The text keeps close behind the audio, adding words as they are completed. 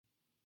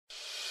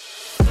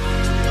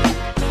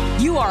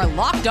You are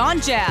Locked On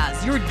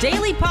Jazz, your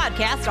daily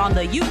podcast on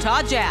the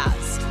Utah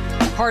Jazz.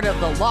 Part of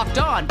the Locked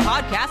On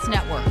Podcast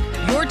Network,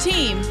 your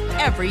team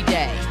every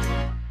day.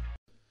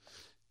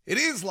 It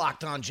is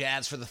Locked On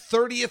Jazz for the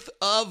 30th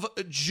of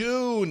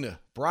June.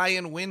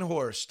 Brian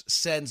Windhorst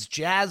sends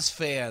Jazz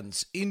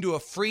fans into a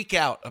freak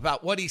out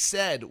about what he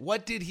said.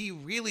 What did he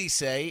really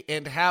say,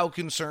 and how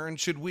concerned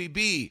should we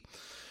be?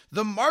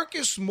 The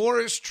Marcus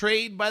Morris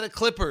trade by the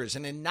Clippers,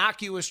 an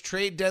innocuous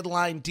trade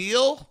deadline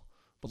deal?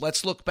 But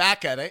let's look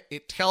back at it.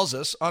 It tells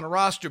us on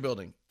roster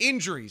building,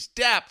 injuries,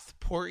 depth,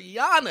 poor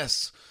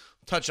Giannis.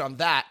 We'll touch on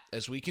that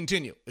as we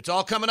continue. It's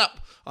all coming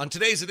up on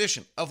today's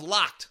edition of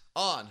Locked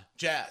On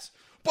Jazz.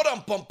 Pow!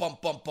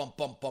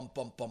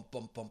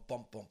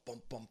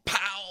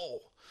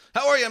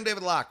 How are you? I'm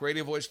David Locke,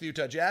 radio voice of the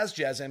Utah Jazz,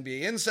 Jazz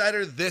NBA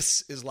insider.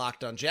 This is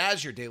Locked On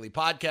Jazz, your daily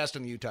podcast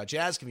on the Utah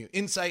Jazz, giving you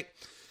insight,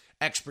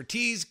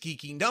 expertise,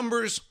 geeky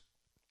numbers,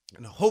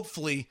 and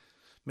hopefully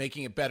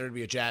making it better to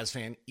be a Jazz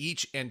fan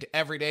each and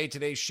every day.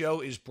 Today's show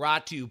is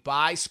brought to you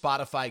by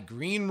Spotify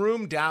Green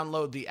Room.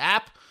 Download the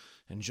app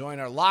and join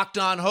our Locked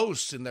On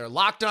hosts in their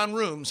Locked On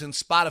rooms in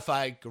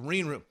Spotify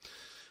Green Room.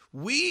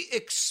 We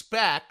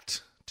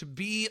expect to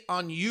be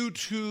on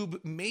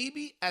YouTube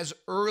maybe as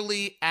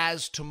early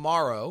as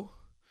tomorrow.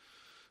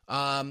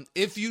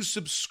 If you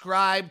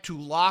subscribe to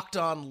Locked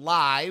On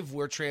Live,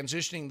 we're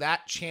transitioning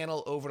that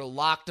channel over to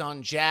Locked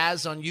On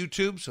Jazz on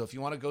YouTube. So if you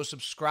want to go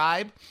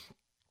subscribe,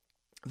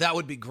 that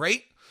would be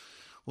great.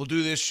 We'll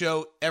do this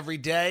show every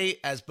day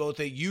as both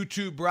a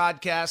YouTube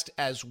broadcast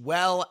as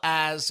well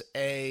as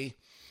a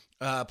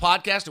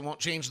podcast. It won't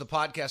change the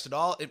podcast at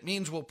all. It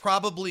means we'll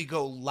probably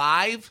go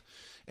live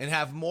and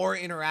have more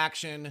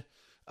interaction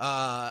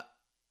than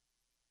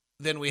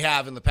we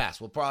have in the past.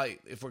 We'll probably,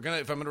 if I'm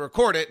going to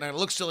record it and it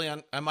looks silly,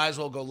 I might as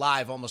well go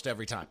live almost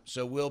every time.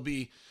 So we'll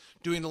be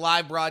doing the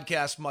live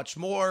broadcast much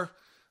more.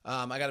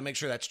 I got to make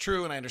sure that's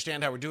true, and I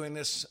understand how we're doing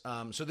this.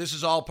 So this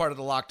is all part of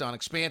the Locked On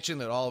expansion,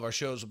 that all of our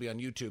shows will be on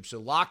YouTube. So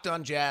Locked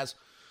On Jazz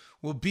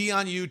will be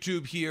on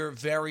YouTube here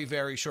very,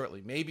 very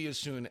shortly, maybe as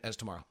soon as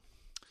tomorrow.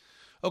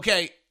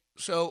 Okay,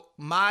 so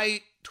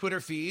my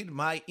Twitter feed,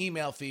 my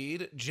email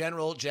feed,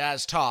 General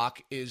Jazz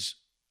Talk, is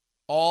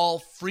all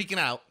freaking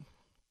out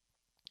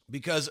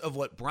because of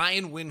what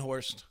Brian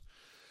Windhorst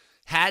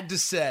had to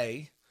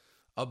say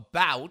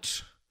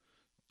about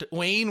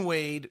Dwyane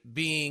Wade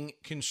being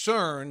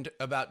concerned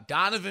about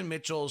Donovan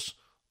Mitchell's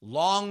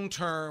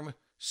long-term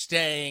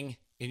staying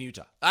in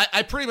Utah.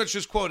 I pretty much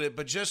just quoted,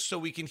 but just so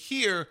we can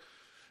hear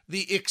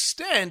the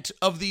extent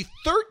of the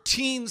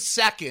 13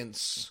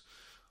 seconds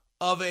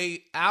of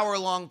a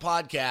hour-long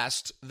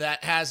podcast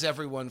that has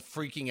everyone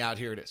freaking out.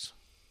 Here it is.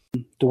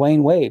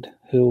 Dwyane Wade,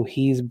 who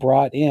he's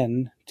brought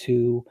in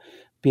to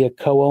be a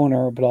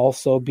co-owner, but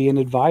also be an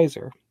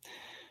advisor.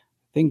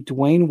 I think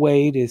Dwyane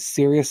Wade is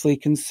seriously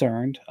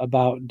concerned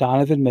about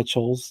Donovan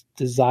Mitchell's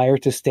desire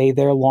to stay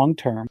there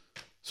long-term.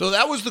 So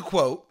that was the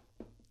quote.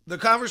 The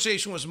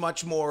conversation was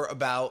much more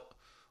about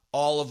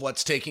all of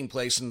what's taking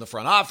place in the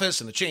front office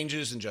and the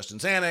changes and Justin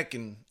Zanuck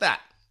and that.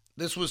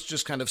 This was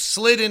just kind of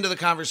slid into the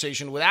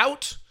conversation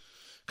without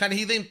kind of,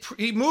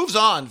 he moves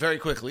on very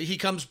quickly. He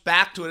comes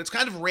back to it. It's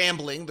kind of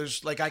rambling.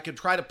 There's like, I could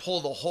try to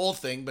pull the whole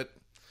thing, but,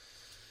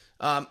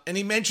 and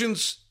he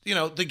mentions,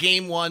 the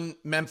game one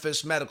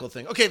Memphis medical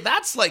thing. Okay.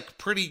 That's like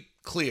pretty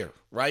clear,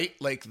 right?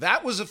 Like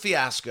that was a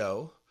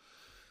fiasco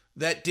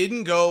that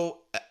didn't go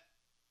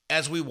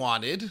as we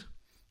wanted.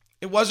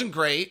 It wasn't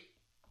great.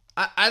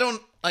 I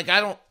don't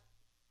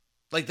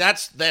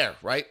that's there,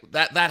 right?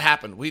 That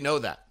happened. We know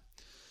that.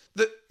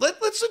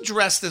 Let's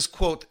address this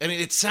quote. I mean,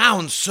 it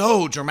sounds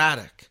so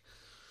dramatic.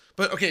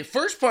 But, okay,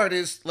 first part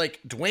is, like,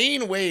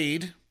 Dwyane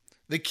Wade,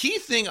 the key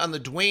thing on the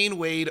Dwyane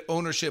Wade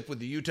ownership with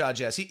the Utah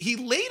Jazz, he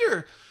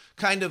later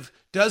kind of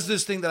does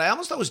this thing that I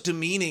almost thought was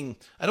demeaning.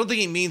 I don't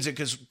think he means it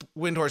because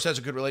Windhorst has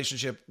a good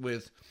relationship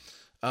with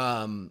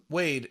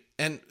Wade.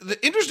 And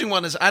the interesting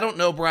one is I don't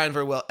know Brian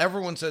very well.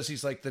 Everyone says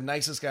he's, like, the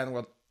nicest guy in the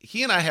world.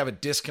 He and I have a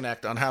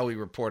disconnect on how we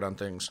report on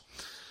things.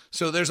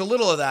 So there's a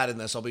little of that in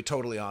this, I'll be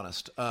totally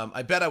honest.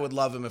 I bet I would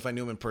love him if I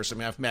knew him in person. I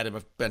mean, I've met him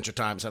a bunch of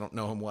times. I don't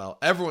know him well.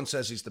 Everyone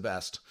says he's the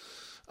best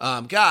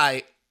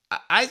guy.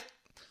 I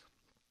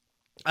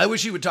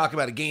wish he would talk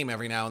about a game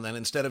every now and then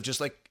instead of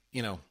just like,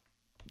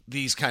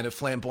 these kind of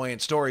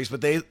flamboyant stories, but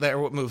they're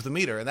what move the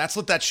meter. And that's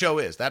what that show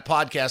is. That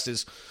podcast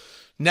is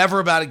never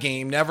about a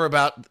game, never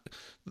about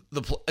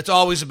it's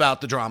always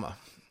about the drama.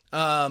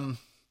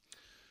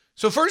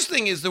 So first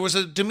thing is there was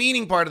a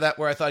demeaning part of that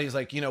where I thought he's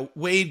like,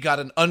 Wade got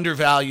an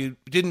undervalued,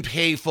 didn't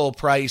pay full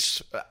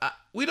price.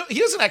 He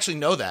doesn't actually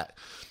know that.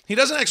 He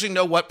doesn't actually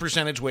know what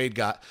percentage Wade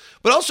got.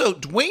 But also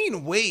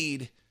Dwyane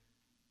Wade,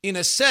 in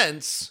a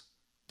sense,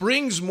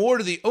 brings more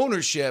to the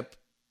ownership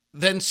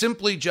than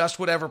simply just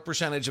whatever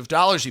percentage of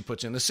dollars he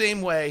puts in. The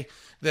same way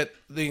that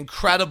the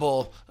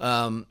incredible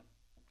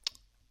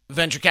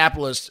venture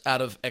capitalists out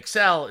of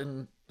Excel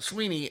and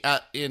Sweeney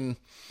in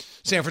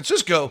San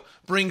Francisco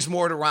brings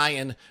more to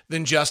Ryan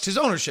than just his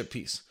ownership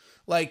piece.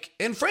 Like,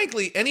 and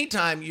frankly,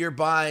 anytime you're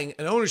buying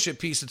an ownership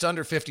piece that's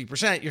under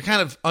 50%, you're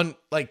kind of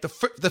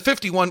the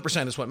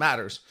 51% is what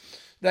matters.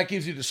 That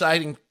gives you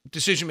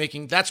decision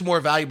making. That's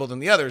more valuable than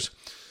the others.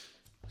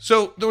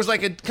 So there was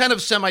like a kind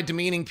of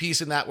semi-demeaning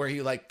piece in that where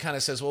he like kind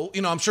of says, well,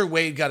 I'm sure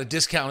Wade got a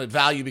discounted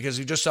value because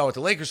he just saw what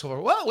the Lakers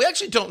were. Well, we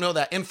actually don't know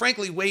that. And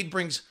frankly, Wade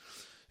brings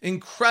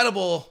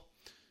incredible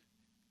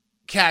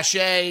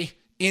cachet,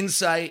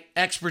 insight,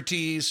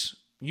 expertise,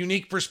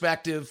 unique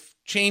perspective,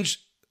 changed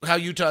how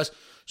Utah's.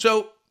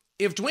 So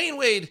if Dwyane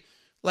Wade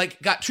like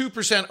got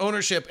 2%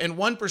 ownership and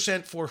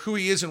 1% for who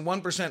he is and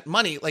 1%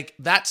 money, like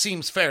that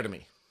seems fair to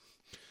me.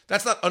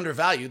 That's not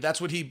undervalued.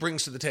 That's what he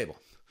brings to the table.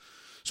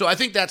 So I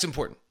think that's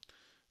important.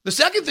 The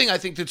second thing I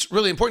think that's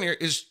really important here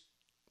is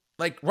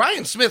like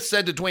Ryan Smith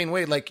said to Dwyane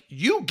Wade, like,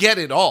 you get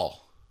it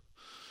all.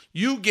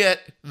 You get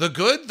the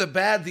good, the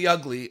bad, the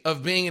ugly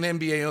of being an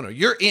NBA owner.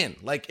 You're in.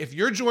 Like, if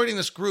you're joining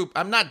this group,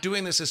 I'm not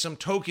doing this as some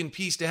token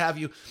piece to have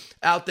you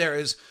out there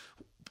as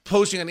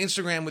posting on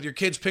Instagram with your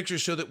kids'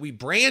 pictures so that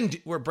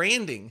we're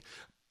branding.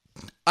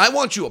 I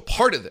want you a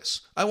part of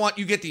this. I want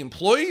you get the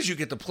employees, you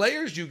get the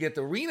players, you get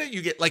the arena,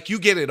 you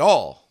get it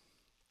all.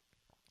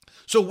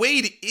 So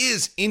Wade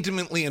is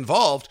intimately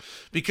involved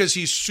because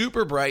he's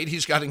super bright.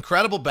 He's got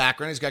incredible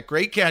background. He's got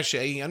great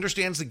cachet. He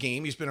understands the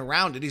game. He's been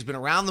around it. He's been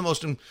around the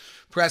most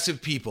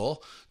impressive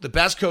people, the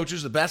best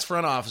coaches, the best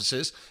front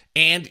offices,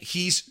 and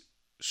he's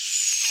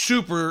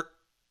super,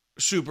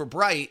 super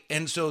bright.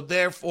 And so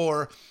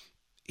therefore,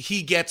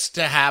 he gets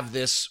to have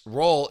this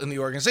role in the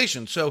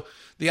organization. So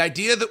the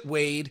idea that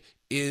Wade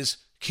is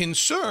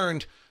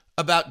concerned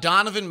about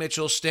Donovan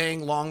Mitchell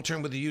staying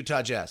long-term with the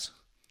Utah Jazz,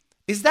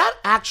 is that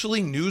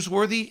actually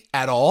newsworthy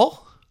at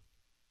all?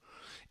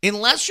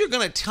 Unless you're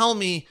going to tell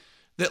me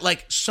that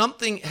like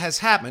something has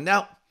happened.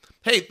 Now,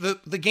 hey,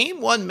 the game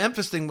one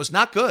Memphis thing was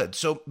not good,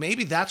 so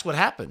maybe that's what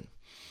happened.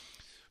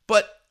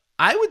 But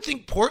I would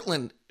think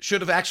Portland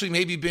should have actually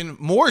maybe been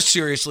more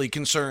seriously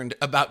concerned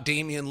about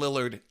Damian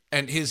Lillard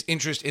and his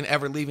interest in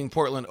ever leaving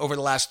Portland over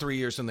the last 3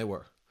 years than they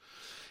were.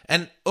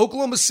 And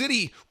Oklahoma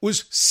City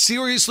was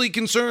seriously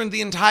concerned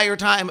the entire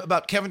time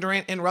about Kevin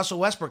Durant and Russell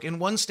Westbrook, and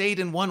one stayed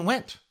and one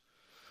went.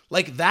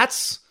 Like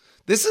this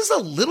is a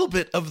little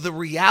bit of the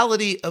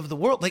reality of the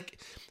world. Like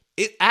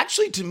it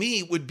actually to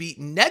me would be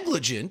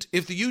negligent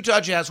if the Utah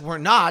Jazz were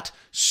not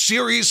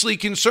seriously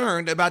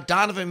concerned about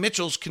Donovan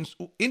Mitchell's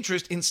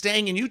interest in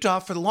staying in Utah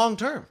for the long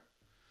term.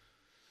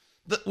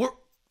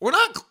 We're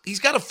not,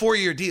 he's got a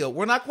 4-year deal.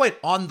 We're not quite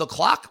on the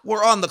clock.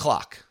 We're on the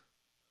clock.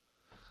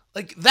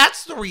 Like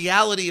that's the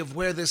reality of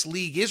where this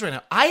league is right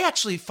now. I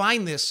actually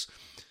find this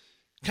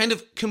kind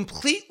of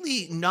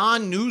completely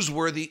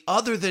non-newsworthy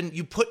other than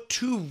you put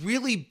two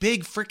really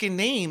big freaking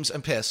names,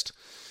 I'm pissed,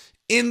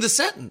 in the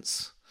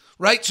sentence,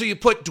 right? So you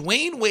put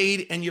Dwyane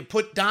Wade and you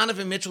put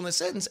Donovan Mitchell in the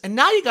sentence, and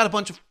now you got a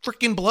bunch of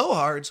freaking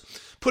blowhards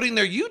putting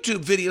their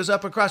YouTube videos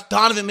up across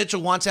Donovan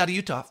Mitchell wants out of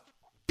Utah.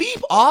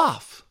 Beep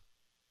off.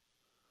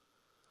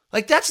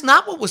 Like that's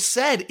not what was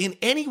said in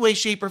any way,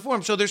 shape, or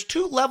form. So there's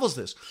two levels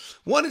to this.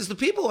 One is the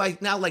people I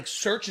now like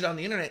search it on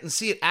the internet and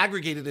see it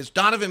aggregated as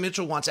Donovan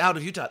Mitchell wants out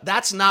of Utah.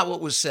 That's not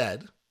what was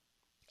said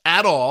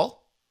at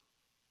all.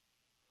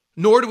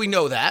 Nor do we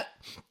know that.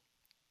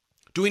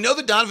 Do we know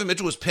that Donovan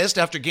Mitchell was pissed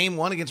after game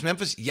one against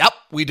Memphis? Yep,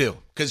 we do.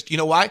 Because you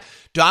know why?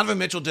 Donovan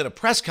Mitchell did a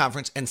press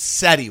conference and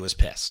said he was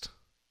pissed.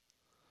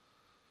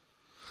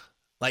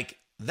 Like,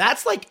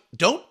 that's like,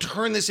 don't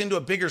turn this into a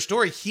bigger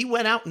story. He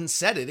went out and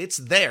said it. It's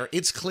there.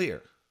 It's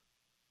clear.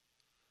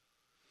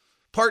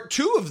 Part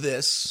two of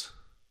this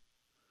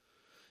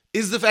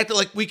is the fact that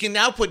like we can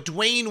now put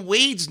Dwyane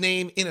Wade's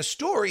name in a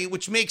story,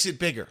 which makes it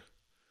bigger.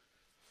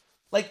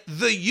 Like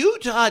the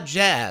Utah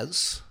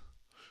Jazz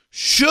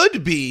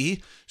should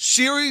be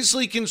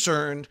seriously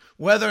concerned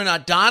whether or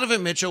not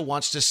Donovan Mitchell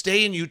wants to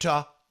stay in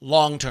Utah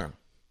long term.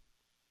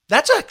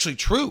 That's actually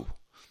true.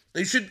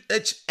 They should,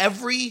 it's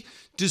every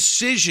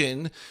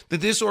decision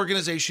that this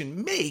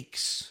organization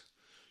makes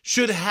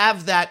should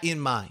have that in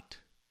mind.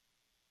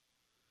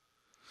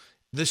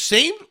 The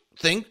same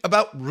thing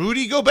about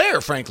Rudy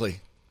Gobert,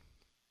 frankly.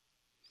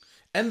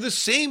 And the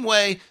same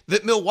way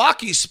that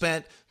Milwaukee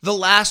spent the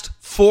last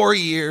 4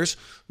 years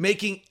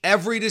making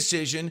every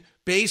decision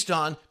based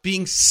on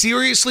being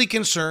seriously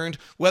concerned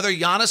whether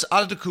Giannis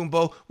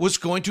Antetokounmpo was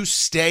going to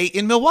stay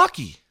in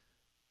Milwaukee.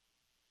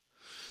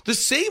 The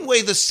same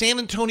way the San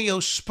Antonio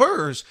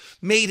Spurs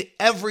made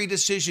every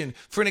decision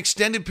for an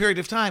extended period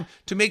of time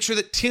to make sure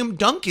that Tim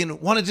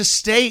Duncan wanted to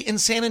stay in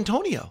San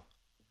Antonio.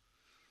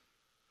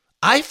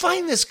 I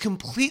find this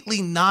completely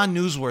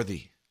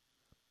non-newsworthy.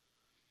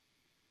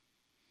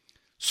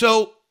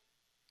 So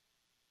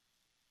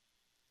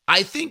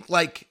I think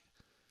like,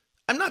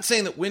 I'm not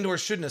saying that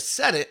Windhorst shouldn't have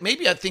said it.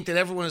 Maybe I think that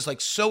everyone is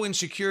like so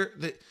insecure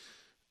that,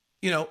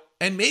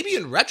 and maybe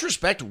in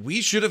retrospect,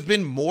 we should have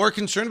been more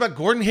concerned about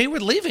Gordon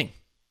Hayward leaving.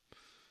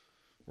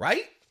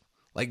 Right?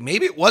 Like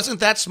maybe it wasn't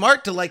that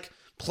smart to like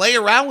play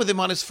around with him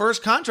on his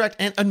first contract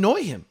and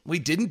annoy him. We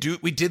did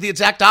the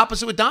exact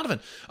opposite with Donovan.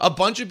 A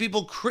bunch of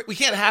people, we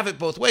can't have it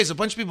both ways. A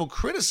bunch of people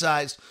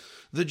criticized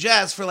the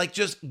Jazz for like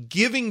just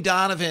giving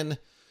Donovan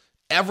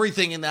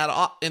everything in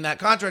that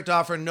contract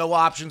offer, no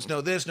options,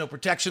 no this, no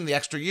protection, the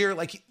extra year.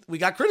 Like, we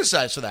got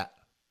criticized for that.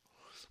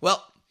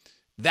 Well,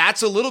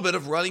 that's a little bit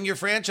of running your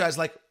franchise.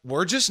 Like,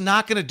 we're just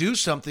not going to do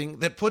something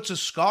that puts a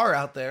scar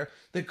out there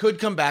that could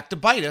come back to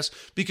bite us,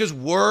 because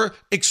we're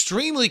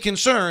extremely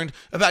concerned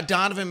about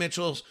Donovan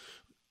Mitchell's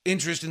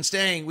interest in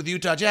staying with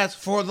Utah Jazz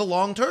for the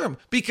long term,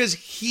 because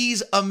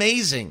he's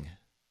amazing.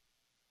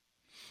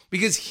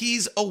 Because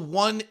he's a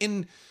 1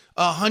 in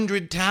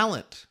 100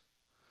 talent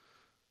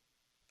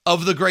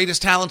of the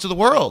greatest talents of the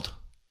world.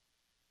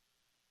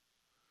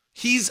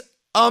 He's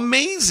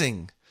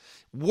amazing.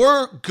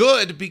 We're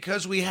good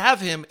because we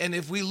have him, and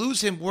if we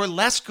lose him, we're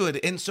less good.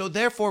 And so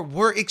therefore,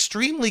 we're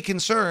extremely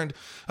concerned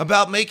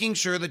about making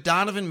sure that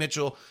Donovan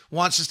Mitchell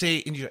wants to stay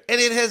in Utah.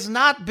 And it has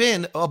not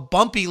been a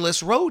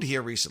bumpy-less road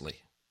here recently.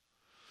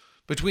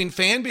 Between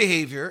fan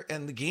behavior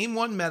and the Game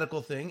 1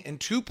 medical thing and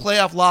 2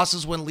 playoff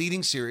losses when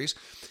leading series,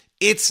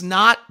 it's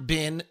not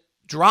been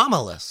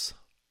dramaless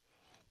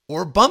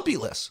or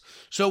bumpyless.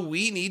 So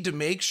we need to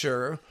make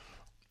sure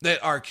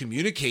that our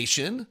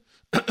communication,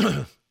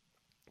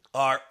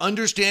 our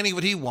understanding of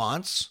what he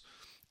wants,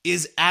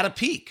 is at a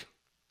peak.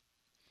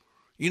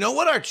 You know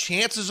what our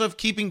chances of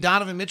keeping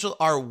Donovan Mitchell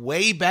are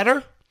way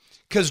better?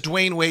 Because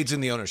Dwyane Wade's in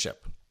the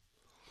ownership.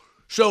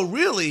 So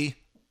really,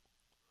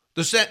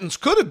 the sentence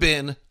could have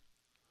been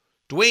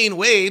Dwyane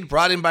Wade,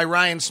 brought in by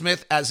Ryan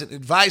Smith as an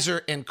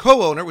advisor and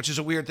co-owner, which is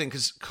a weird thing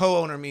because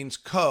co-owner means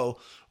co,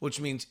 which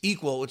means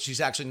equal, which he's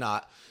actually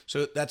not.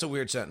 So that's a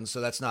weird sentence.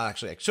 So that's not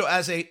actually. So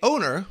as a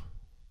owner,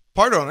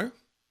 part owner,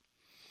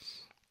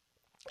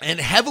 and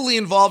heavily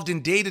involved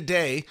in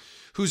day-to-day,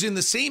 who's in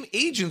the same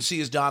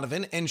agency as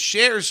Donovan and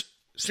shares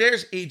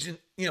agent,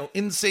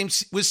 in the same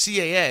with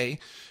CAA,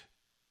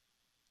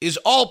 is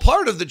all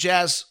part of the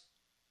Jazz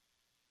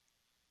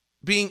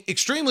being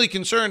extremely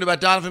concerned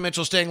about Donovan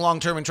Mitchell staying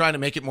long-term and trying to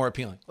make it more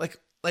appealing. Like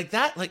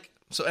that.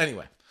 So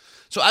anyway,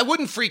 so I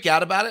wouldn't freak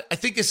out about it. I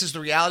think this is the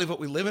reality of what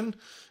we live in.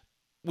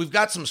 We've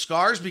got some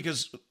scars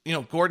because,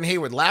 Gordon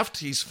Hayward left.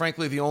 He's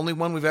frankly the only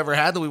one we've ever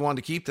had that we wanted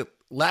to keep that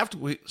left.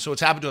 So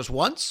it's happened to us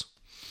once.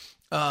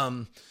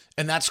 And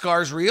that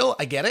scar is real.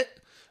 I get it.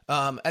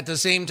 At the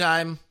same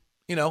time,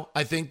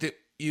 I think that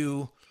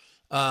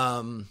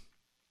I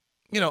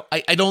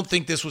don't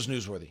think this was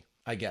newsworthy,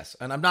 I guess.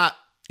 And I'm not,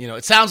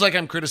 it sounds like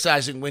I'm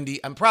criticizing Windy.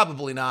 I'm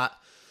probably not.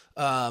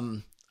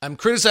 I'm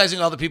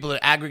criticizing all the people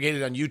that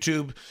aggregated on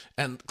YouTube,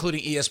 and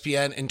including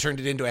ESPN, and turned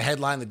it into a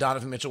headline that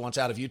Donovan Mitchell wants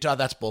out of Utah.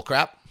 That's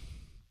bullcrap.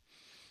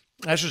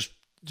 That's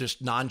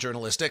just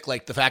non-journalistic.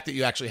 Like, the fact that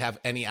you actually have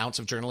any ounce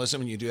of journalism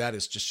and you do that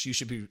is just, you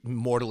should be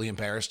mortally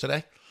embarrassed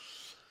today.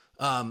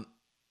 But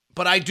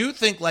I do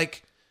think,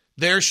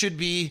 there should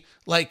be,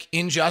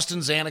 in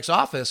Justin Zanuck's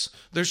office,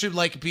 there should,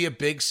 be a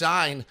big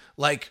sign,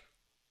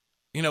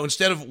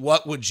 instead of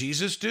what would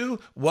Jesus do,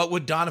 what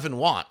would Donovan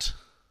want?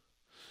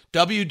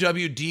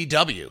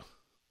 WWDW.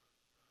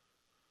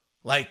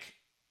 And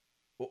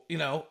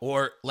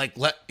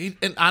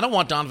I don't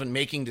want Donovan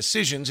making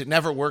decisions. It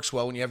never works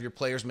well when you have your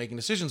players making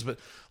decisions, but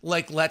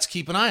let's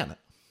keep an eye on it.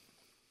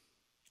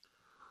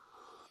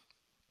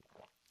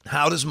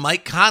 How does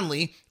Mike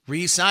Conley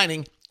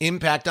re-signing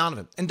impact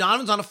Donovan? And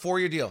Donovan's on a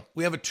 4-year deal.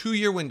 We have a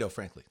 2-year window,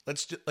 frankly.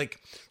 Let's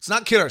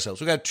not kid ourselves.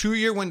 We got a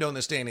 2-year window in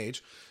this day and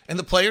age. And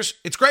the players,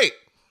 it's great.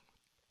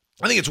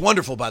 I think it's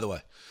wonderful, by the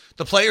way.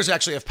 The players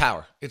actually have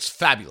power. It's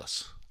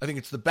fabulous. I think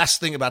it's the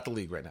best thing about the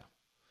league right now.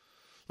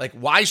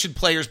 Why should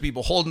players be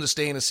beholden to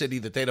stay in a city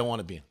that they don't want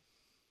to be in?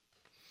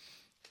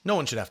 No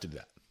one should have to do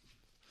that.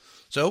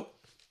 So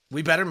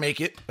we better make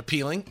it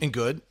appealing and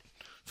good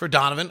for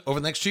Donovan over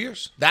the next 2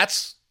 years.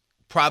 That's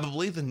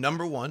probably the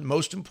number one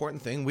most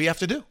important thing we have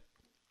to do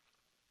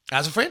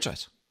as a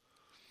franchise.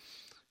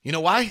 You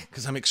know why?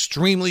 Because I'm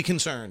extremely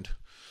concerned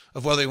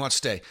of whether he wants to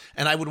stay.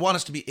 And I would want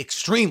us to be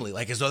extremely,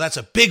 as though that's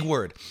a big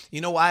word. You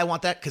know why I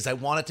want that? Because I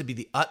want it to be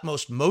the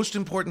utmost, most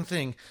important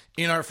thing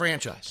in our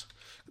franchise.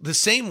 The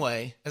same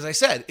way, as I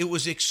said, it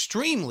was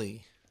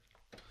extremely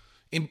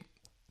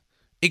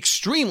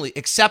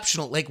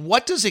exceptional.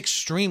 What does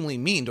extremely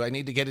mean? Do I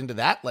need to get into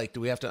that? Do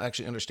we have to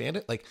actually understand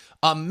it?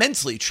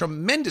 Immensely,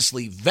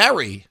 tremendously,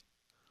 very.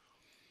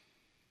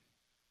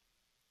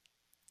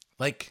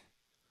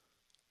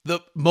 The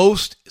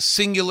most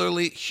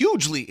singularly,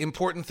 hugely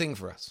important thing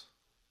for us.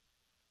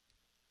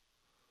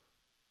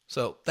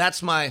 So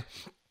that's my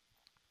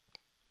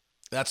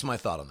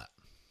thought on that.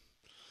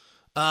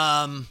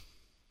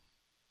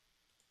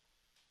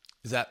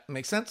 Does that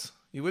make sense?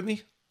 You with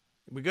me?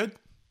 We good?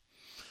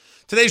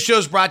 Today's show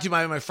is brought to you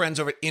by my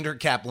friends over at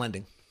Intercap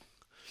Lending.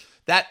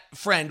 That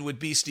friend would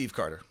be Steve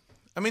Carter.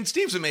 I mean,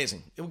 Steve's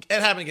amazing. It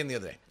happened again the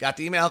other day. Got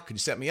the email. Could you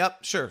set me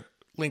up? Sure.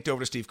 Linked over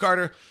to Steve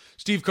Carter.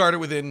 Steve Carter,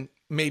 within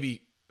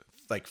maybe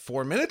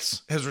 4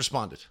 minutes, has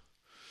responded.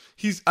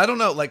 I don't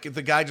know, if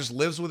the guy just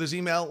lives with his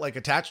email,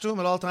 attached to him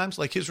at all times.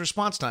 His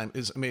response time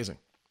is amazing.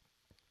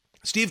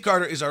 Steve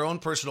Carter is our own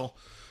personal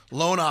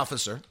loan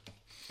officer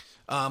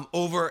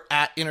over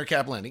at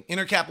Intercap Lending.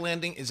 Intercap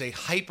Lending is a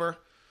hyper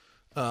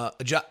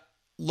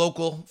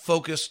local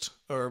focused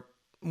or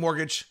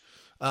mortgage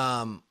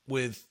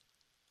with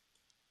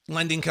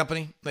lending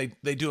company.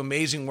 They do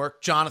amazing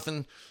work.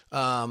 Jonathan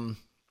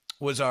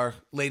was our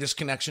latest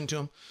connection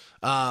to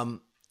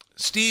him.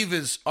 Steve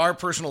is our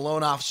personal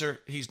loan officer.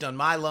 He's done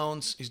my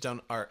loans. He's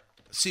done our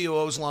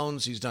COO's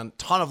loans. He's done a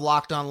ton of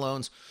Locked On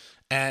loans.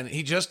 And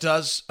he just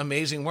does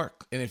amazing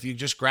work. And if you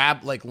just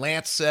grab, like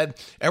Lance said,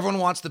 everyone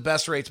wants the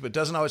best rates, but it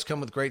doesn't always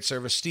come with great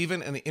service.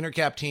 Steven and the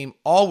Intercap team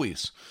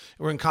always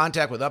were in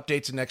contact with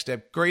updates and next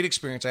step. Great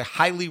experience. I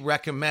highly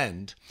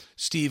recommend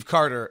Steve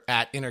Carter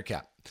at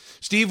Intercap.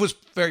 Steve was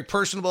very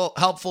personable,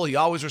 helpful. He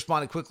always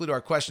responded quickly to our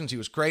questions. He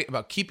was great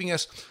about keeping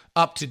us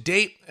up to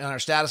date on our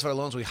status of our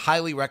loans. We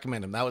highly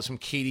recommend him. That was from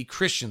Katie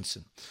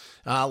Christensen.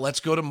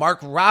 Let's go to Mark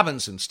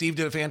Robinson. Steve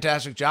did a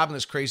fantastic job in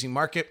this crazy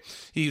market.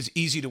 He was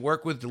easy to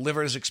work with,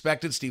 delivered as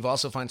expected. Steve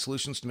also finds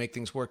solutions to make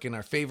things work in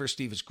our favor.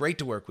 Steve is great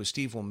to work with.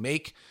 Steve will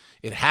make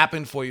it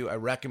happen for you. I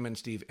recommend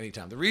Steve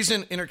anytime. The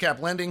reason Intercap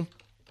Lending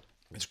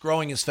is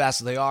growing as fast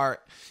as they are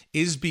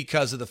is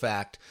because of the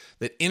fact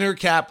that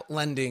Intercap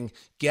Lending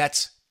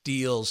gets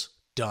deals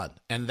done.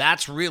 And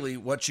that's really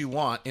what you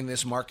want in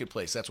this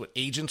marketplace. That's what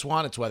agents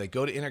want. It's why they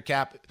go to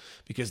Intercap,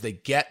 because they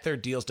get their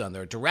deals done.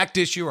 They're a direct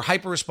issuer,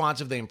 hyper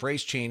responsive. They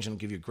embrace change and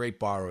give you a great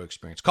borrower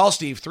experience. Call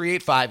Steve,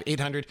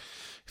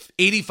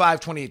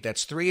 385-800-8528.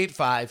 That's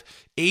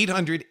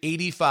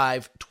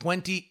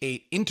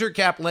 385-800-8528.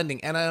 Intercap Lending,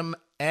 NMLS,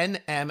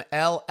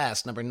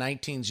 number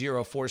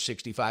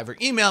 190465, or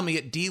email me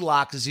at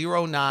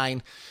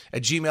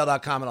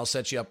dlock09@gmail.com, and I'll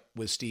set you up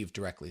with Steve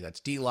directly. That's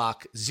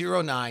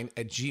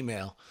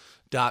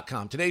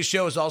dlock09@gmail.com. Today's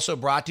show is also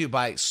brought to you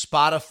by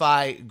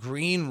Spotify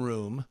Green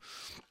Room,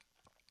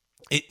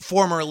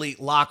 formerly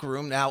Locker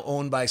Room, now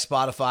owned by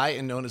Spotify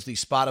and known as the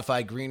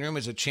Spotify Green Room,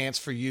 is a chance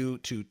for you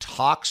to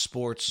talk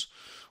sports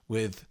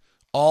with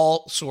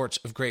all sorts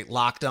of great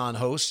Locked On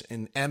hosts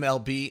in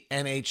MLB,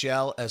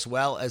 NHL, as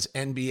well as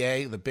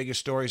NBA, the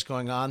biggest stories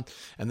going on.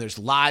 And there's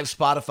live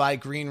Spotify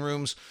Green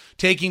Rooms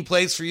taking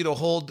place for you to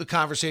hold the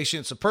conversation.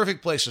 It's a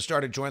perfect place to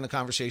start to join the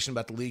conversation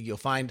about the league. You'll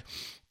find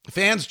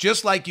fans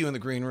just like you in the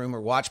green room, or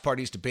watch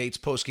parties, debates,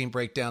 post-game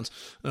breakdowns,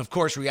 and of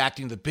course,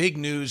 reacting to the big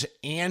news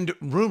and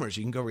rumors.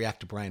 You can go react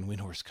to Brian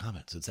Windhorst's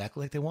comments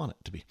exactly like they want it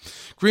to be.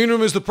 Green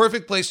Room is the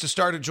perfect place to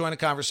start or join a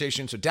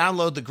conversation, so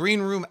download the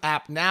Green Room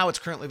app now. It's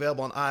currently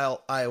available on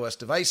iOS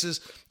devices,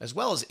 as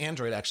well as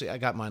Android. Actually, I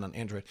got mine on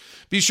Android.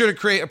 Be sure to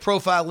create a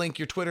profile, link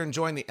your Twitter, and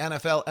join the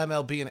NFL,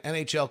 MLB, and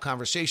NHL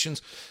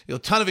conversations. You'll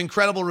have a ton of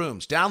incredible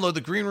rooms. Download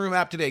the Green Room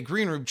app today.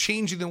 Green Room,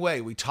 changing the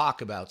way we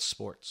talk about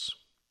sports.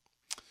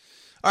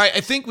 All right,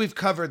 I think we've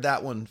covered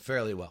that one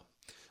fairly well.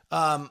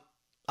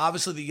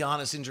 Obviously, the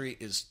Giannis injury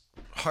is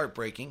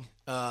heartbreaking,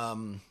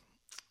 and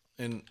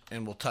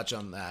we'll touch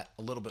on that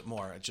a little bit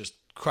more. It's just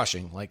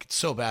crushing. Like, it's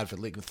so bad for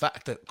the league. The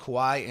fact that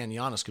Kawhi and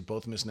Giannis could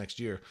both miss next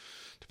year,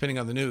 depending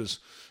on the news,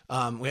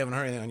 we haven't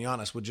heard anything on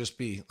Giannis, would just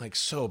be, like,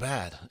 so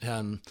bad.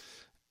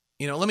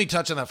 Let me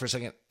touch on that for a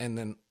second, and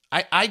then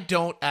I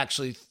don't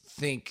actually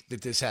think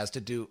that this has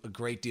to do a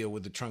great deal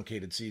with the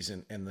truncated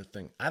season and the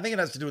thing. I think it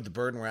has to do with the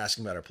burden we're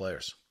asking about our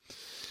players.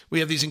 We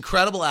have these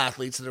incredible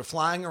athletes that are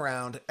flying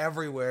around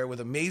everywhere with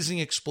amazing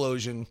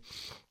explosion,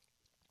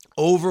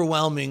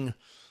 overwhelming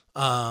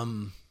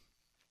kind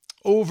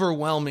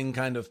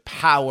of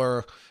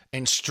power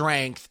and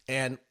strength.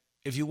 And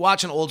if you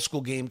watch an old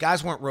school game,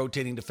 guys weren't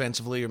rotating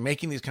defensively or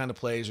making these kind of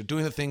plays or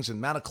doing the things, the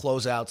amount of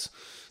closeouts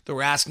that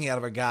we're asking out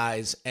of our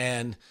guys.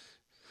 And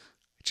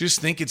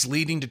just think it's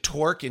leading to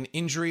torque and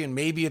injury, and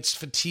maybe it's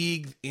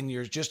fatigue and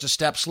you're just a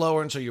step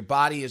slower, and so your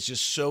body is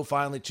just so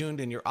finely tuned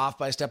and you're off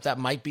by a step. That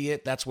might be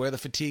it. That's where the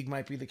fatigue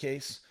might be the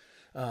case.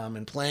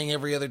 And playing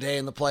every other day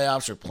in the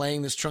playoffs or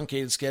playing this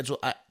truncated schedule,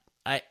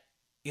 the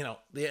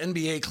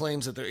NBA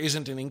claims that there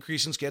isn't an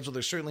increase in schedule.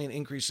 There's certainly an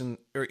increase in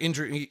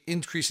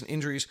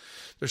injuries.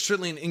 There's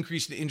certainly an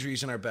increase in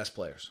injuries in our best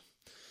players,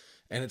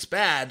 and it's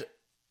bad.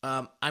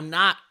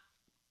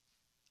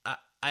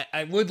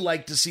 I would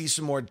like to see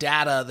some more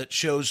data that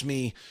shows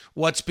me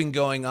what's been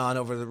going on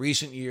over the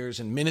recent years,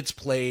 and minutes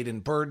played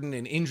and burden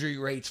and injury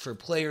rates for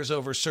players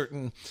over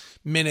certain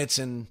minutes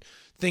and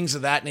things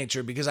of that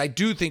nature, because I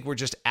do think we're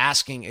just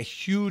asking a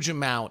huge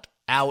amount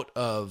out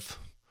of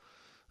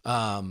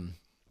our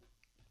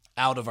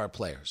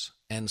players.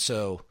 And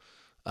so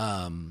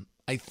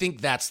I think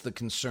that's the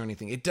concerning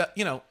thing. It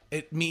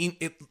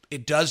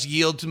does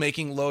yield to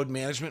making load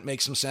management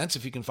make some sense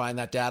if you can find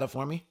that data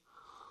for me.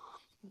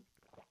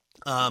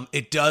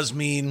 It does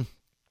mean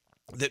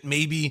that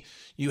maybe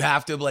you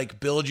have to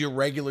build your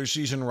regular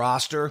season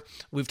roster.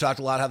 We've talked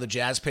a lot how the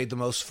Jazz paid the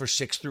most for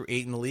 6 through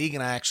 8 in the league,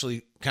 and I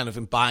actually kind of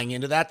am buying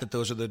into that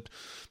those are the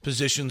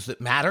positions that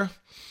matter.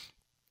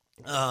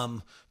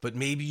 But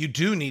maybe you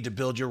do need to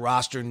build your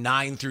roster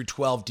 9 through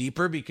 12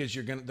 deeper, because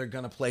they're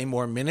gonna play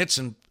more minutes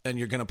and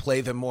you're gonna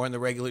play them more in the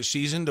regular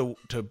season to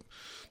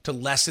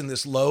lessen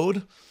this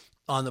load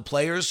on the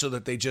players so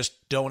that they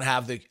just don't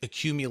have the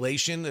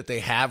accumulation that they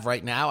have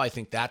right now. I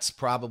think that's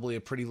probably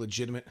a pretty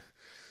legitimate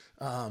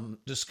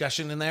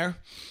discussion in there.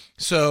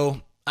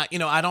 So, I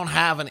don't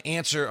have an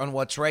answer on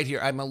what's right here.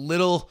 I'm a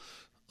little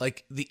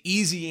like the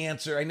easy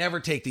answer. I never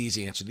take the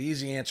easy answer. The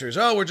easy answer is,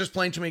 oh, we're just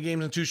playing too many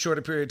games in too short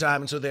a period of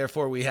time, and so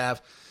therefore we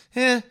have,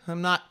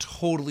 I'm not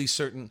totally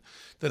certain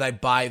that I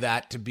buy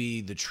that to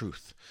be the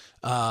truth.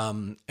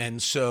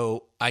 And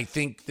so I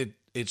think that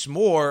it's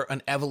more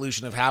an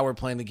evolution of how we're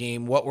playing the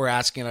game, what we're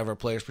asking of our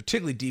players,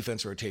 particularly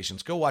defense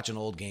rotations. Go watch an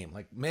old game.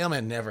 Like,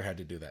 Mailman never had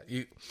to do that.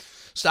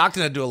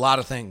 Stockton had to do a lot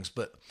of things,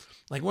 but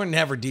like, we're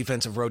never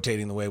defensive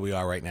rotating the way we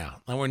are right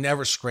now. And we're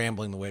never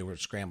scrambling the way we're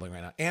scrambling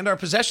right now. And our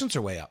possessions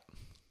are way up.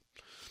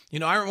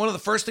 One of the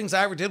first things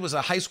I ever did was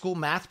a high school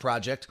math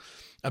project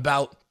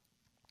about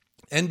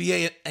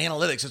NBA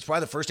analytics. It's probably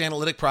the first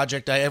analytic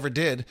project I ever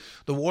did.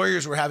 The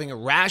Warriors were having a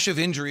rash of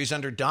injuries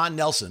under Don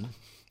Nelson,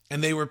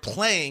 and they were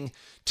playing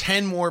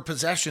 10 more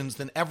possessions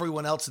than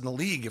everyone else in the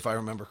league, if I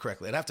remember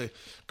correctly. I'd have to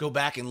go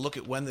back and look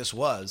at when this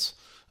was.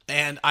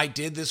 And I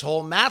did this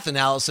whole math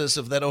analysis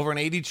of that over an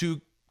 82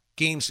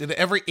 games,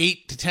 every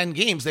 8 to 10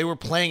 games, they were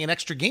playing an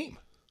extra game.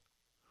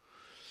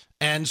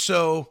 And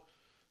so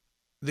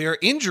their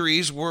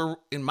injuries were,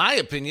 in my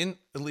opinion,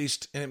 at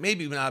least, and it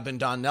maybe not have been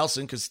Don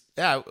Nelson, because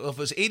if it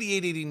was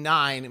 88,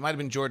 89, it might have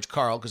been George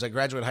Karl, because I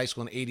graduated high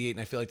school in 88,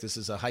 and I feel like this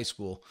is a high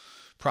school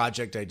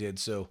project I did.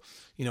 So,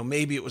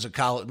 maybe it was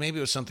maybe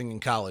it was something in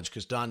college,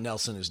 because Don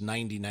Nelson is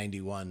 90,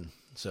 91.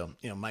 So,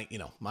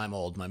 I'm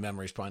old. My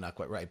memory's probably not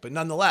quite right. But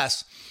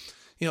nonetheless,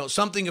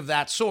 something of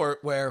that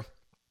sort where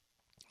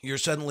you're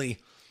suddenly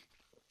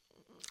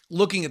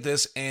looking at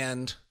this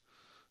and,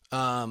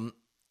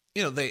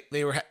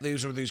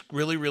 these were these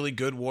really, really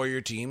good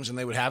Warrior teams, and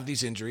they would have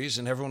these injuries,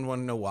 and everyone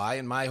wanted to know why.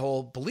 And my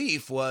whole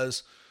belief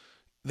was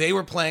they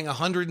were playing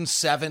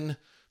 107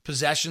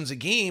 possessions a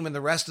game, and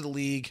the rest of the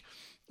league,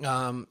 this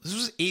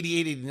was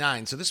 88,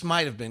 89, so this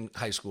might have been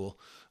high school.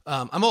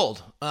 I'm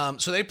old.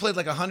 So they played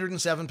like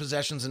 107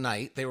 possessions a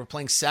night. They were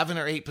playing 7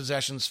 or 8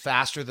 possessions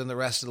faster than the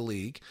rest of the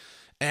league.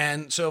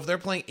 And so if they're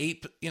playing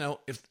 8,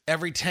 if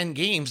every 10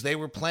 games, they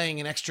were playing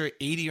an extra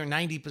 80 or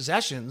 90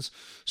 possessions.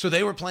 So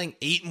they were playing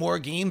 8 more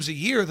games a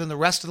year than the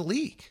rest of the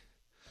league.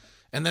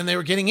 And then they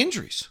were getting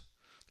injuries.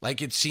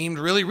 Like, it seemed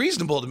really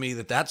reasonable to me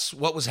that that's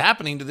what was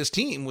happening to this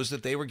team, was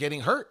that they were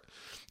getting hurt.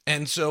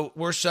 And so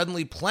we're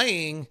suddenly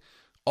playing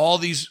all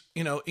these,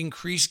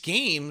 increased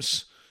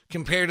games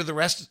compared to the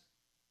rest.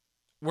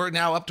 We're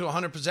now up to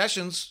 100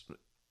 possessions.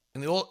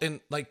 In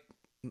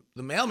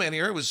the Mailman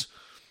era, it was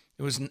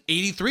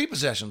 83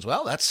 possessions.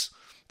 Well, that's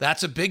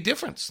a big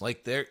difference.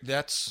 Like,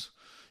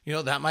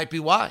 that might be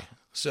why.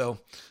 So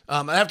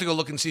I have to go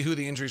look and see who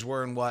the injuries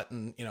were and what.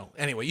 And,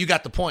 anyway, you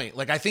got the point.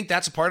 Like, I think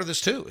that's a part of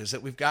this too, is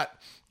that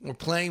we're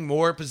playing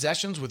more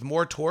possessions with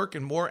more torque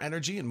and more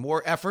energy and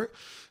more effort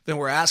than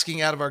we're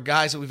asking out of our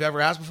guys that we've ever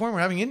asked before. And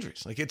we're having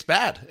injuries. Like, it's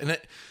bad. And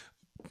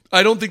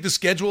I don't think the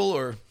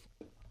schedule,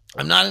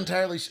 I'm not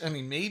entirely,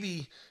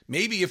 maybe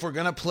if we're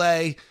going to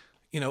play,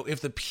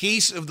 if the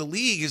pace of the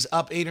league is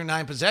up 8 or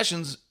 9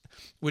 possessions,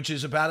 which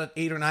is about an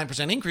 8 or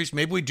 9% increase,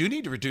 maybe we do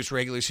need to reduce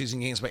regular season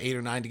games by 8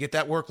 or 9 to get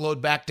that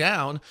workload back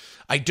down.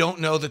 I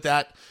don't know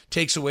that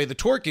takes away the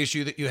torque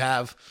issue that you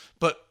have,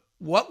 but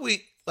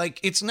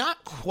it's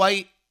not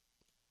quite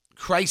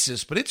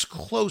crisis, but it's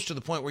close to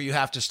the point where you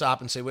have to stop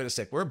and say, wait a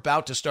sec, we're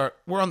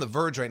on the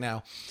verge right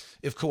now.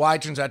 If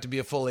Kawhi turns out to be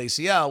a full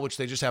ACL, which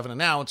they just haven't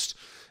announced,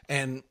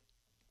 and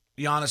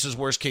Giannis's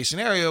worst case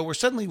scenario, we're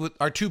suddenly with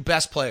our 2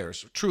 best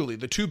players, truly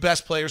the 2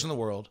 best players in the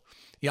world,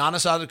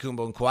 Giannis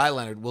Antetokounmpo and Kawhi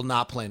Leonard, would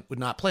not play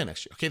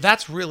next year. Okay,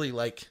 that's really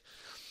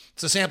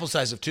it's a sample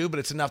size of 2, but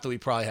it's enough that we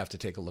probably have to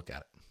take a look at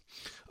it.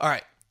 All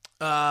right,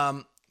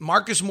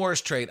 Marcus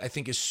Morris trade I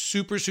think is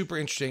super, super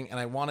interesting, and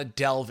I want to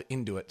delve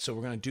into it. So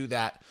we're going to do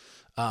that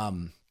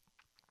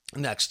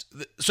next.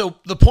 So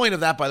the point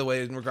of that, by the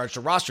way, in regards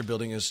to roster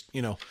building is,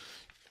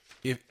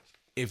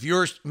 if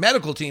your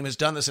medical team has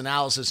done this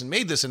analysis and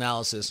made this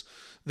analysis,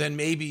 then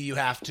maybe you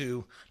have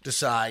to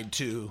decide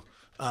to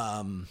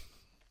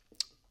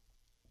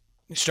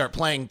start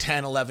playing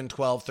 10, 11,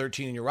 12,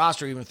 13 in your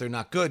roster, even if they're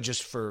not good,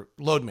 just for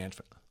load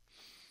management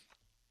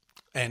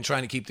and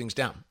trying to keep things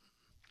down,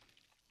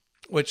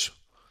 which,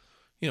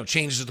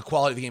 changes the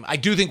quality of the game. I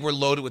do think we're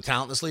loaded with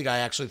talent in this league. I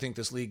actually think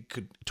this league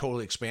could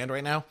totally expand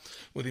right now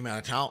with the amount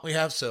of talent we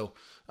have. So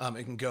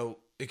it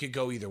could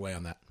go either way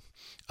on that.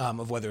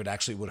 Of whether it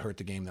actually would hurt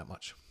the game that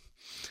much.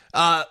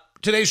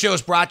 Today's show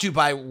is brought to you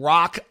by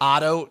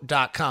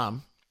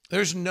rockauto.com.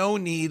 There's no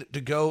need to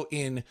go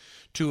in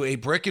to a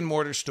brick and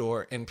mortar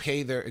store and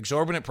pay their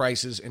exorbitant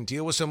prices and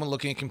deal with someone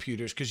looking at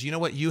computers, because you know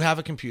what? You have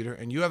a computer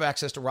and you have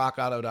access to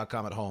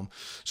rockauto.com at home.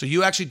 So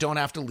you actually don't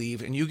have to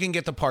leave, and you can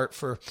get the part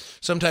for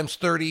sometimes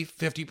 30,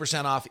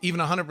 50% off, even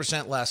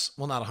 100% less.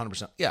 Well, not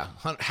 100%. Yeah,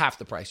 half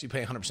the price. You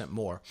pay 100%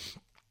 more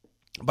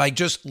by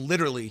just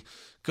literally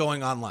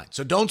going online.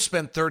 So don't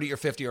spend 30 or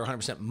 50 or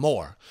 100%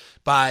 more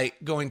by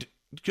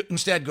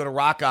instead go to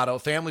Rock Auto,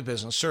 family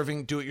business,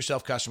 serving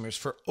do-it-yourself customers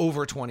for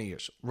over 20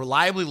 years.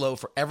 Reliably low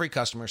for every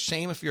customer.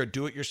 Same if you're a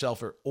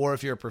do-it-yourselfer or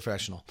if you're a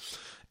professional.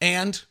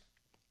 And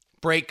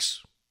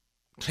brakes,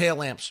 tail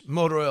lamps,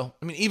 motor oil,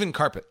 I mean, even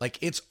carpet. Like,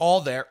 it's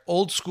all there.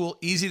 Old school,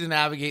 easy to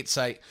navigate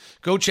site.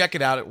 Go check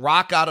it out at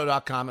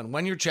rockauto.com. And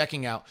when you're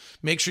checking out,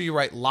 make sure you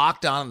write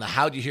Locked On in the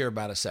How'd You Hear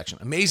About Us section.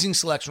 Amazing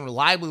selection,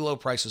 reliably low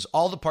prices,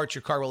 all the parts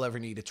your car will ever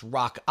need. It's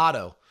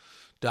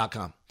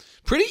rockauto.com.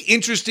 Pretty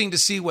interesting to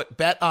see what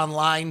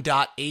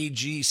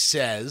betonline.ag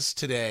says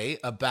today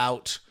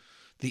about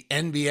the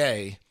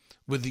NBA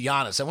with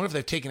Giannis. I wonder if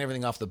they've taken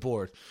everything off the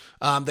board.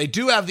 They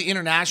do have the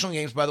international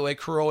games, by the way.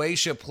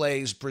 Croatia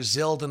plays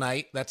Brazil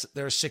tonight.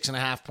 They're a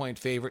 6.5-point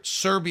favorite.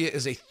 Serbia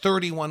is a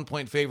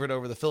 31-point favorite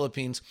over the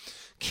Philippines.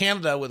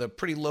 Canada, with a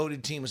pretty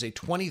loaded team, is a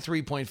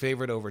 23-point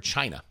favorite over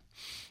China.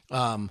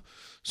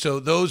 So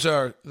those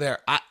are there.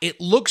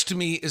 It looks to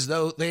me as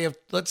though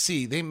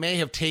they may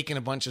have taken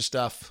a bunch of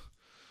stuff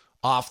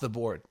off the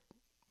board.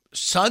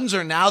 Suns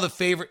are now the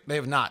favorite. They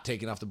have not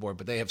taken off the board,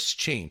 but they have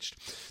changed.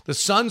 The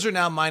Suns are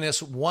now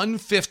minus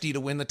 150 to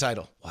win the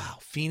title. Wow,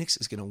 Phoenix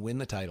is going to win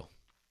the title.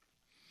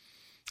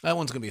 That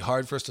one's going to be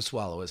hard for us to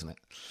swallow, isn't it?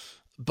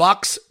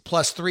 Bucks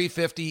plus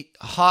 350,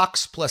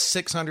 Hawks plus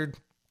 600,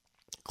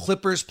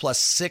 Clippers plus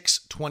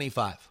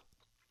 625.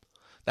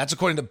 That's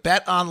according to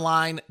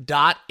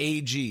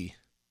betonline.ag.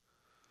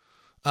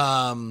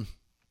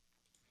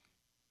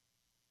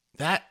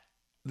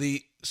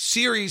 The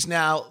series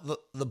now,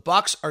 the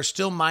Bucks are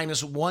still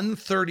minus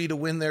 130 to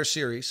win their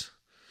series.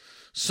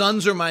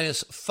 Suns are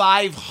minus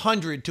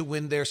 500 to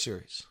win their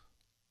series.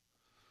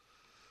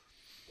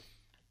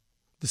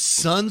 The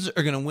Suns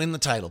are going to win the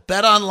title.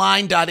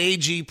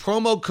 BetOnline.ag,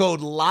 promo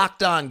code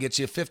LOCKEDON gets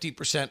you a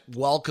 50%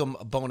 welcome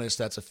bonus.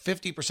 That's a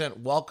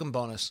 50% welcome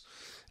bonus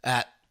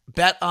at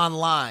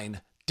BetOnline.ag.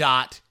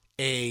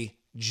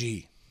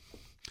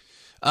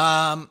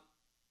 I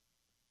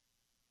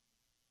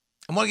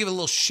want to give a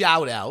little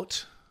shout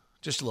out,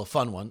 just a little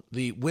fun one.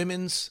 The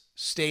women's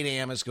state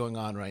AM is going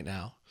on right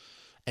now.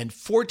 And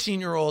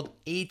 14-year-old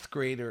 8th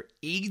grader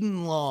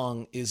Aiden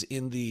Long is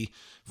in the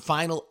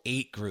final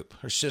 8 group.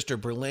 Her sister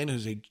Berlin,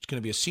 who's going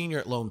to be a senior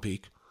at Lone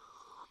Peak,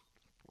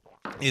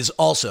 is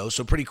also,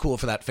 so pretty cool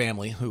for that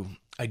family, who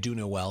I do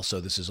know well, so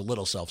this is a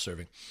little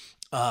self-serving,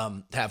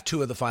 to have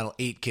 2 of the final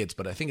 8 kids,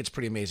 but I think it's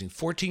pretty amazing.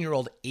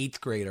 14-year-old 8th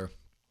grader,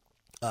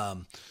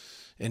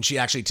 and she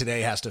actually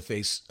today has to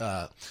face,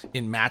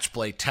 in match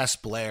play, Tess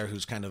Blair,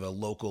 who's kind of a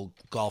local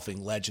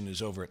golfing legend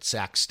who's over at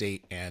Sac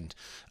State, and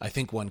I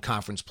think won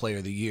Conference Player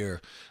of the Year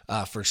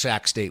for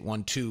Sac State,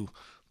 won 2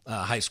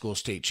 high school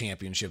state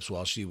championships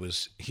while she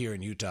was here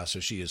in Utah, so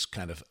she is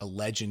kind of a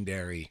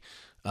legendary,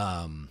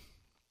 but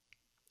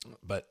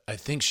I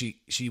think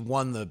she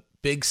won the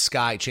Big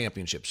Sky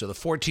Championship. So the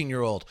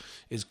 14-year-old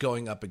is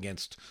going up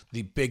against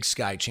the Big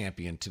Sky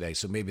champion today,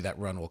 so maybe that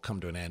run will come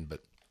to an end,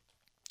 but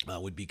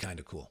would be kind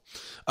of cool.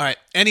 All right.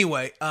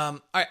 Anyway,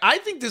 I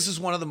think this is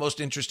one of the most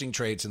interesting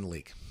trades in the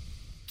league.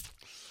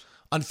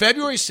 On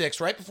February 6th,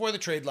 right before the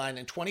trade line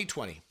in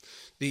 2020,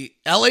 the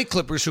LA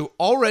Clippers, who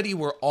already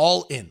were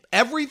all in,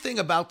 everything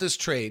about this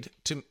trade,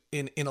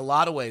 in a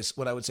lot of ways,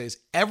 what I would say is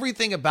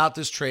everything about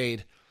this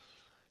trade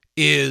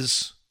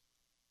goes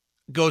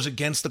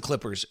against the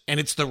Clippers, and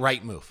it's the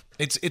right move.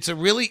 It's a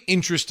really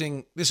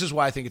interesting. This is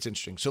why I think it's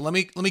interesting. So let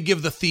me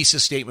give the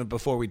thesis statement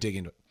before we dig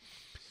into it.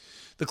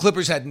 The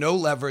Clippers had no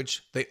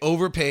leverage. They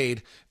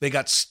overpaid. They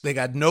got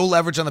no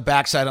leverage on the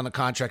backside on the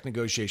contract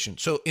negotiation.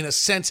 So in a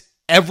sense,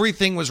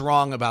 everything was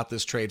wrong about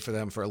this trade for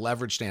them for a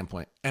leverage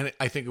standpoint. And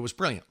I think it was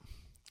brilliant.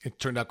 It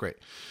turned out great.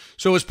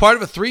 So it was part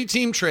of a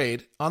 3-team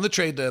trade on the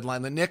trade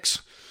deadline. The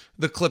Knicks,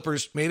 the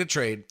Clippers made a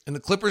trade, and the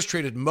Clippers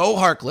traded Mo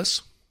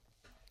Harkless,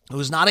 who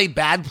was not a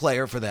bad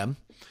player for them,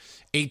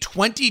 a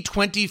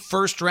 2020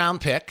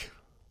 first-round pick,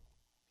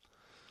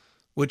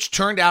 which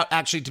turned out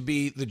actually to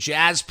be the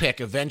Jazz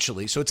pick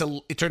eventually. So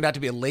it turned out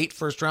to be a late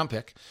first-round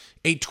pick,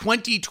 a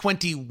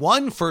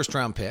 2021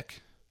 first-round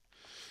pick,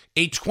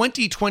 a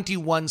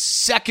 2021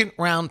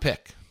 second-round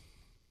pick.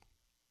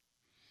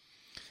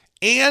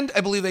 And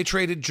I believe they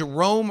traded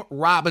Jerome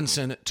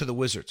Robinson to the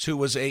Wizards, who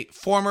was a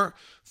former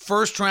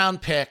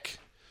first-round pick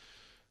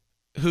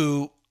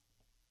who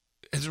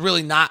has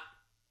really not,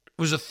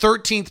 was a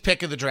 13th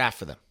pick of the draft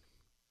for them.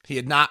 He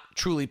had not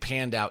truly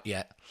panned out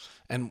yet,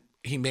 and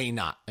he may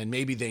not, and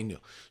maybe they knew.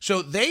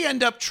 So they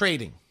end up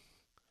trading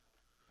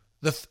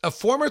a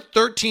former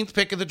 13th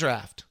pick of the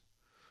draft,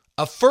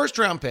 a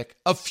first-round pick,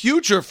 a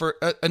future for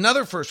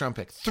another first-round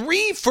pick,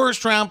 3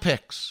 first-round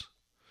picks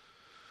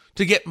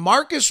to get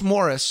Marcus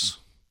Morris,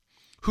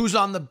 who's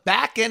on the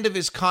back end of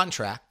his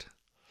contract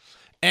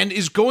and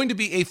is going to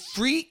be a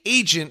free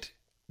agent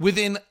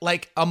within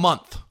like a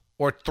month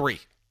or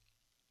 3.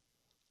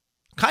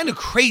 Kind of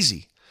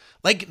crazy.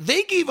 Like,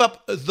 they gave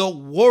up the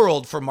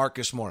world for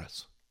Marcus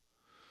Morris.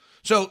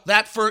 So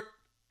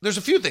there's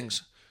a few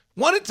things.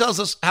 One, it tells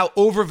us how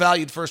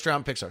overvalued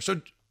first-round picks are.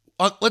 So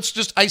let's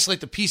just isolate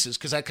the pieces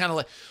because I kind of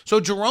like. So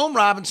Jerome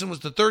Robinson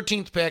was the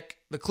 13th pick.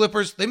 The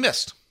Clippers, they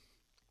missed.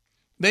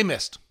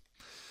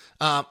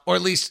 Or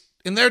at least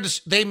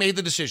they made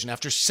the decision.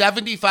 After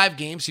 75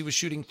 games, he was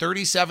shooting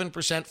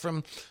 37%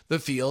 from the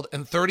field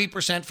and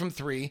 30% from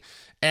 3.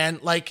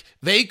 And like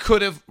they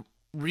could have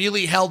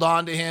really held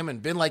on to him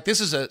and been like,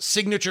 this is a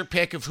signature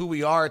pick of who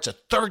we are. It's a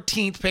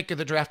 13th pick of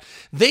the draft.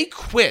 They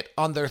quit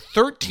on their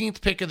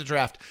 13th pick of the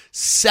draft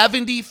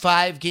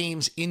 75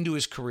 games into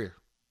his career.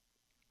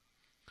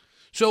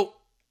 So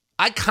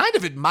I kind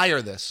of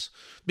admire this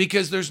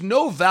because there's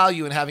no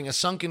value in having a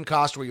sunken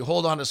cost where you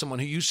hold on to someone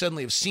who you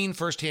suddenly have seen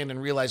firsthand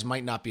and realize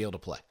might not be able to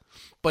play.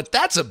 But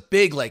that's a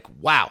big,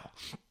 wow.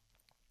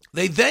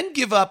 They then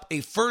give up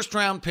a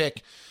first-round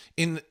pick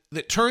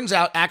that turns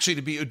out actually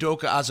to be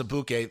Udoka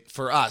Azubuike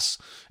for us.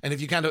 And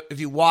if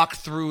you walk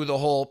through the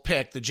whole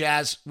pick, the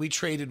Jazz, we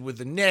traded with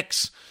the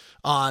Knicks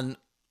on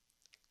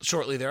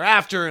shortly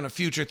thereafter in a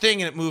future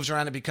thing, and it moves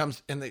around and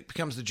it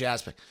becomes the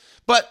Jazz pick.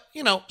 But,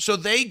 so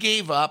they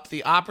gave up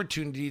the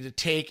opportunity to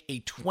take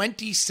a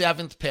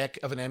 27th pick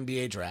of an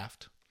NBA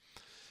draft.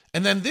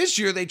 And then this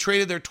year, they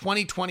traded their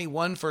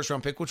 2021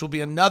 first-round pick, which will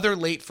be another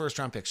late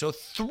first-round pick. So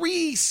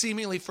 3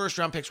 seemingly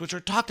first-round picks, which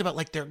are talked about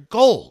like they're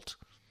gold.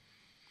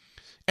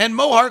 And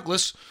Mo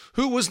Harkless,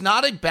 who was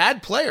not a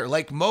bad player.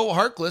 Like Mo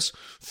Harkless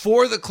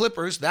for the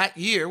Clippers that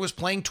year was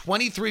playing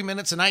 23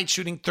 minutes a night,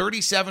 shooting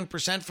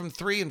 37% from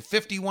 3 and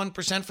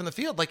 51% from the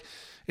field.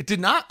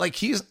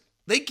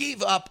 They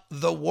gave up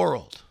the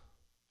world.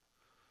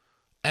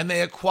 And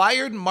they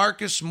acquired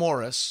Marcus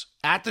Morris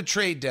at the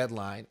trade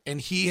deadline, and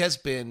he has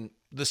been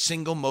the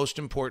single most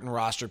important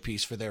roster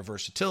piece for their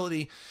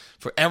versatility,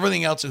 for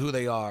everything else of who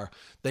they are.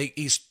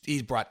 He's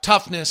brought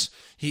toughness.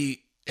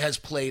 He has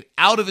played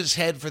out of his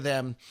head for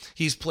them.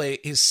 He's played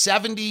his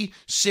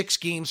 76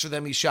 games for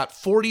them. He shot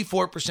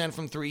 44%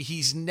 from 3.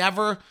 He's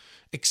never,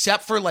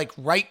 except for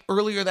right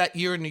earlier that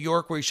year in New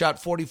York where he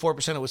shot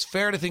 44%, it was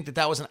fair to think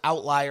that was an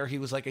outlier. He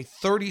was like a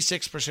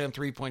 36%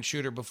 three-point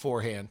shooter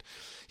beforehand.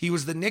 He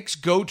was the Knicks'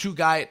 go-to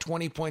guy at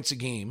 20 points a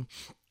game.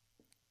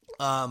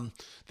 The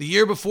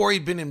year before,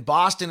 he'd been in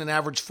Boston and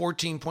averaged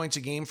 14 points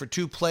a game for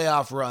 2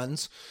 playoff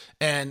runs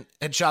and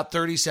had shot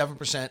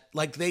 37%.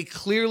 They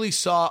clearly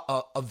saw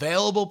a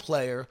available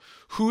player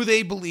who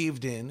they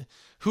believed in,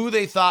 who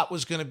they thought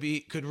was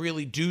could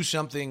really do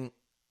something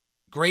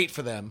great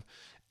for them.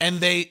 And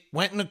they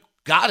went and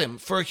got him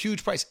for a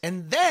huge price.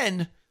 And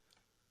then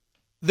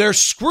they're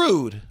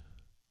screwed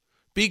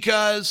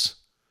because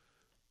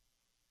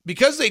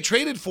they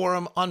traded for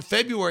him on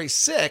February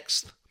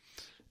 6th.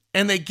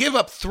 And they give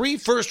up 3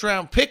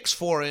 first-round picks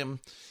for him.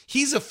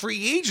 He's a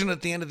free agent at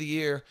the end of the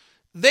year.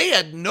 They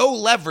had no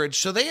leverage,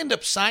 so they end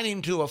up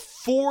signing to a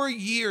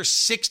 4-year,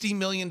 $60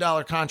 million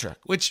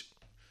contract, which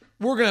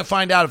we're going to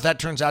find out if that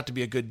turns out to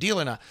be a good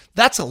deal or not.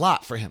 That's a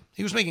lot for him.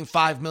 He was making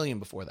 $5 million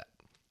before that.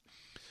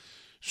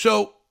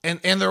 So, and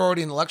they're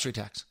already in the luxury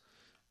tax.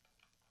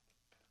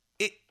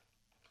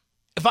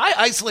 If I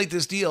isolate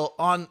this deal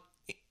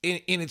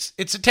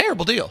it's a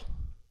terrible deal.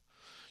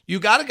 You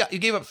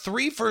gave up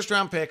 3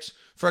 first-round picks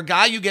for a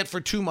guy you get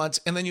for 2 months,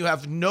 and then you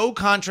have no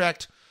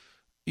contract.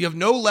 You have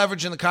no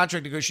leverage in the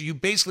contract negotiation. You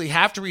basically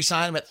have to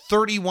re-sign him at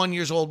 31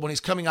 years old when he's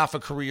coming off a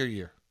career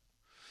year.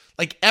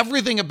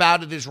 Everything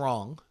about it is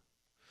wrong.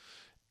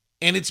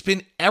 And it's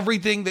been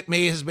everything that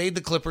has made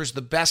the Clippers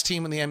the best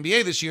team in the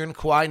NBA this year, and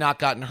Kawhi not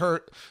gotten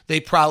hurt,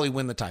 they probably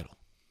win the title.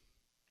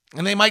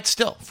 And they might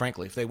still,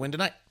 frankly, if they win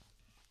tonight.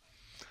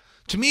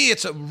 To me,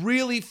 it's a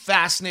really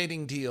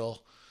fascinating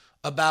deal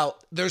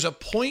about there's a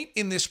point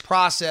in this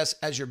process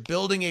as you're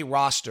building a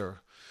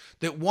roster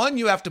that, one,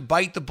 you have to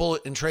bite the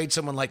bullet and trade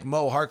someone like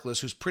Mo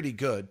Harkless, who's pretty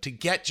good, to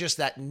get just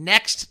that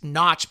next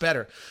notch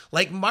better.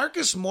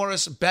 Marcus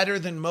Morris better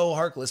than Mo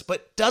Harkless,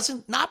 but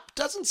doesn't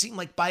seem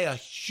like by a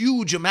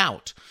huge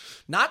amount.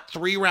 Not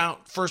 3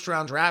 first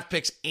round draft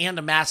picks and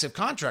a massive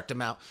contract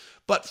amount,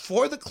 but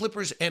for the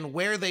Clippers and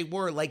where they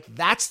were,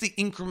 that's the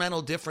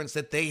incremental difference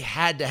that they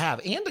had to have.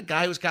 And a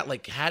guy who's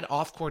got had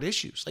off-court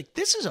issues.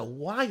 This is a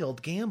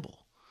wild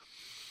gamble.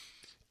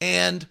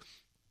 And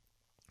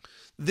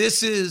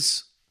this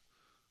is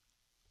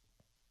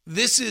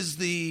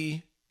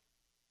the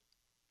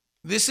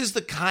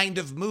kind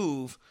of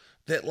move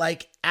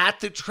that at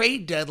the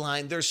trade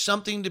deadline, there's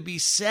something to be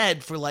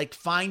said for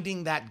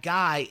finding that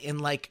guy and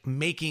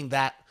making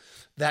that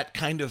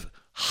kind of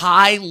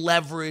high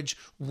leverage,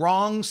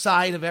 wrong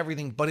side of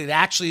everything, but it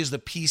actually is the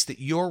piece that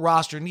your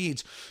roster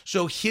needs.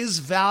 So his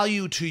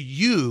value to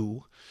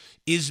you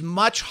is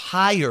much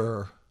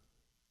higher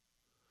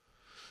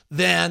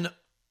than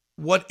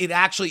what it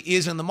actually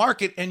is in the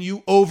market, and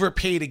you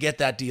overpay to get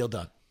that deal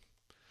done.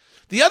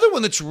 The other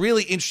one that's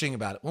really interesting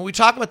about it, when we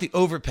talk about the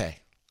overpay,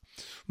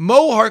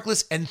 Mo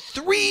Harkless and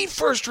 3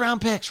 first-round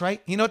picks,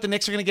 right? You know what the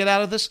Knicks are going to get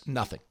out of this?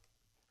 Nothing.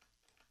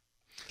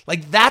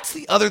 That's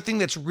the other thing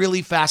that's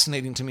really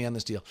fascinating to me on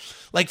this deal.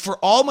 For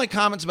all my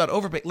comments about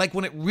overpay,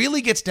 when it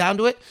really gets down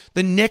to it,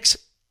 the Knicks,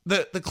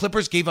 the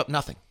Clippers gave up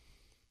nothing.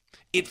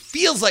 It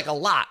feels like a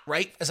lot,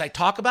 right, as I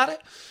talk about it,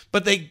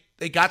 but they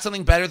got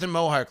something better than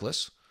Mo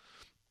Harkless.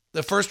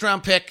 The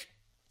first-round pick,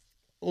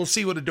 we'll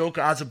see what Udoka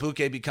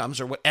Azubuike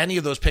becomes, or what any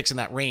of those picks in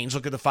that range.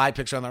 Look at the 5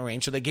 picks on that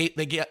range. So they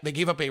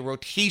gave up a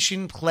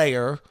rotation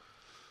player.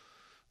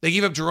 They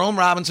gave up Jerome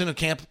Robinson,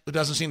 who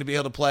doesn't seem to be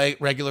able to play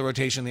regular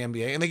rotation in the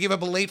NBA, and they gave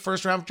up a late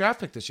first-round draft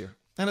pick this year.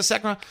 and a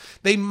second round,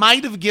 they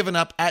might have given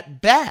up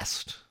at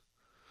best.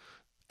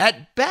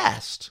 At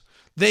best,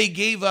 they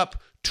gave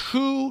up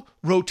 2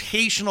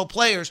 rotational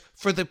players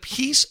for the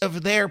piece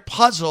of their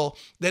puzzle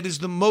that is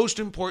the most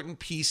important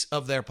piece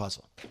of their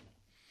puzzle.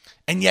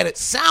 And yet it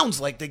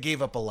sounds like they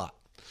gave up a lot.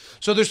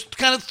 So there's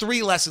kind of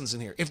 3 lessons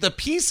in here. If the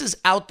piece is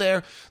out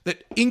there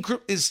that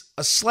is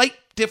a slight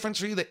difference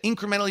for you that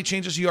incrementally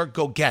changes your,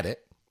 go get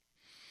it.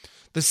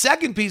 The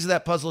second piece of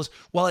that puzzle is,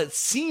 while it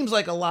seems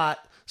like a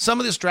lot, some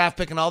of this draft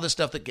pick and all this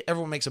stuff that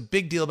everyone makes a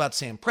big deal about,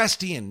 Sam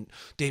Presti and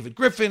David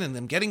Griffin and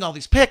them getting all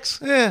these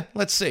picks,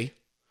 let's see.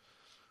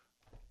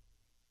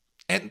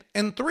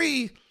 And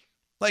 3,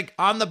 like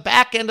on the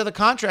back end of the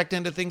contract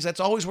end of things,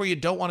 that's always where you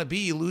don't want to be.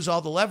 You lose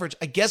all the leverage.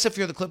 I guess if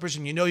you're the Clippers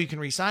and you know you can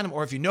re-sign them,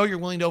 or if you know you're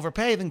willing to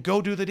overpay, then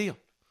go do the deal.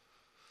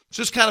 It's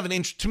just kind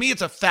of to me,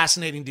 it's a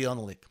fascinating deal in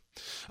the league.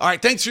 All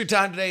right, thanks for your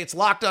time today. It's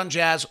Locked On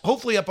Jazz,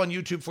 hopefully up on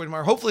YouTube for you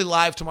tomorrow, hopefully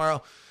live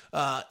tomorrow.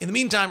 In the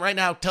meantime, right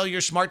now, tell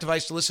your smart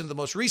device to listen to the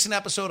most recent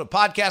episode of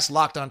podcast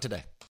Locked On Today.